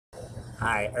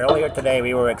Hi, earlier today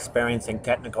we were experiencing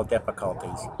technical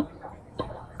difficulties.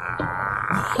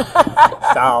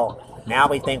 So now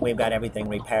we think we've got everything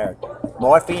repaired.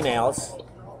 More females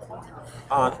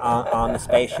on the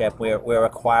spaceship. We're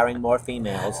acquiring more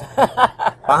females.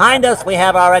 Behind us we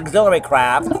have our auxiliary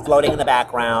craft floating in the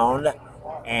background,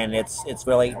 and it's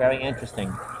really very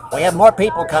interesting. We have more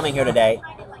people coming here today.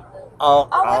 It's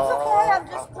okay. I'm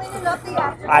just cleaning up the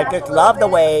aftermath. I just love the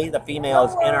way the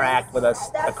females interact with us,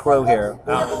 the crew here.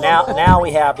 Now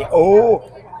we have the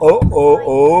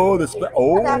the split.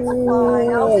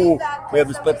 We have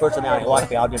the split personality. Watch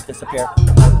me, I'll just disappear.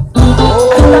 Now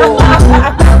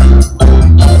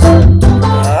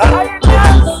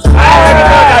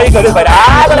you go this way.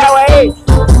 I go that way.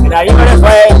 And now you go this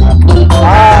way.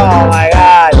 Oh my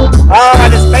God! Oh,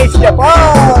 and the spaceship. Oh,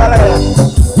 look at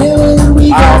this.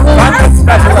 Fun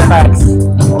special effects.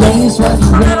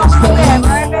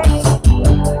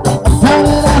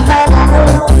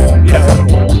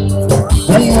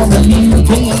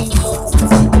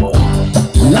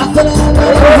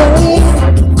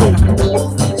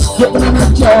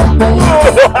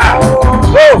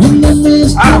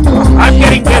 I'm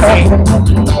getting dizzy.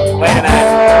 Wait a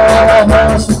minute.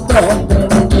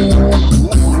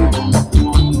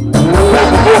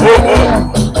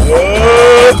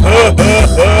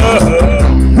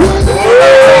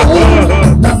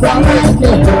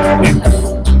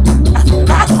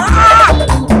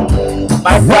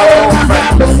 My fellow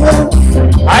friends,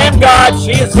 I am God,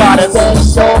 she is Goddess,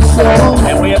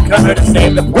 and we have come here to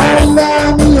save the planet.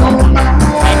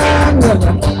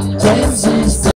 Thank you.